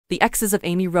the exes of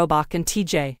Amy Robach and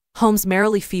TJ Holmes Amy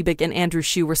Robach and Andrew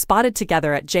Shue were spotted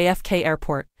together at JFK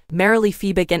Airport. Amy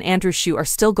Robach and Andrew Shue are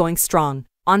still going strong.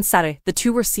 On Saturday, the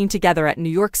two were seen together at New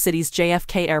York City's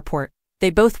JFK Airport.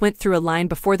 They both went through a line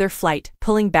before their flight,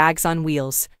 pulling bags on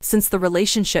wheels. Since the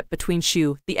relationship between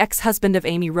Shue, the ex-husband of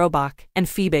Amy Robach, and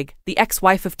Robach, the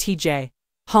ex-wife of TJ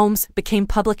Holmes, became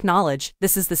public knowledge,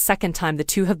 this is the second time the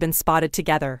two have been spotted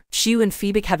together. Shue and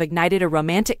Robach have ignited a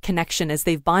romantic connection as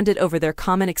they've bonded over their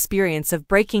common experience of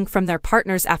breaking from their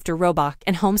partners after Robach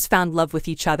and Holmes found love with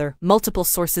each other, multiple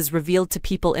sources revealed to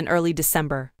People in early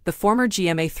December. The former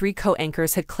GMA3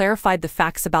 co-anchors had clarified the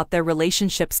facts about their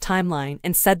relationship's timeline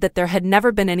and said that there had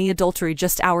never been any adultery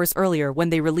just hours earlier when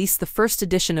they released the first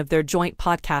edition of their joint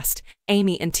podcast,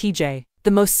 Amy and TJ. The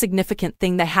most significant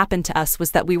thing that happened to us was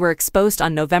that we were exposed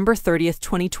on November 30,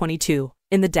 2022.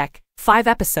 In the Deck 5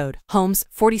 episode, Holmes,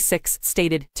 46,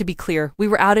 stated, "To be clear, we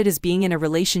were outed as being in a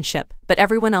relationship, but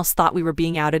everyone else thought we were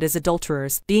being outed as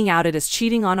adulterers, being outed as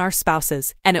cheating on our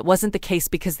spouses, and it wasn't the case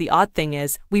because the odd thing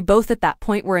is, we both at that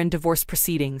point were in divorce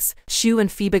proceedings." Shue and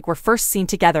Robach were first seen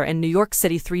together in New York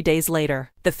City 3 days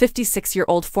later. The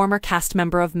 56-year-old former cast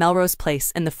member of Melrose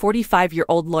Place and the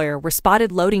 45-year-old lawyer were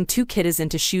spotted loading two kiddies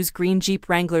into Shue's green Jeep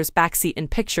Wrangler's backseat in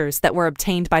pictures that were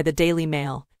obtained by the Daily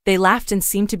Mail. They laughed and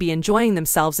seemed to be enjoying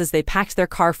themselves as they packed their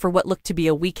car for what looked to be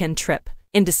a weekend trip.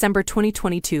 In December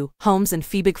 2022, Holmes and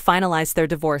Robach finalized their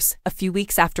divorce, a few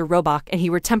weeks after Robach and he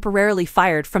were temporarily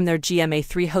fired from their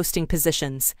GMA3 hosting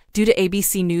positions. Due to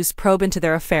ABC News' probe into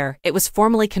their affair, it was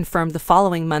formally confirmed the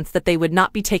following month that they would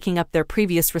not be taking up their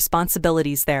previous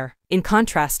responsibilities there. In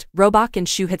contrast, Robach and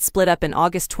Shue had split up in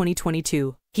August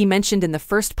 2022. He mentioned in the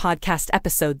first podcast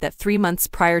episode that 3 months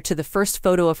prior to the first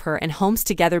photo of her and Holmes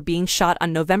together being shot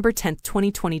on November 10,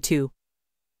 2022,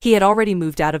 he had already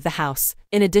moved out of the house.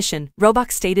 In addition,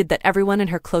 Robach stated that everyone in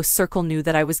her close circle knew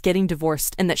that I was getting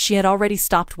divorced and that she had already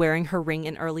stopped wearing her ring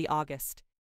in early August.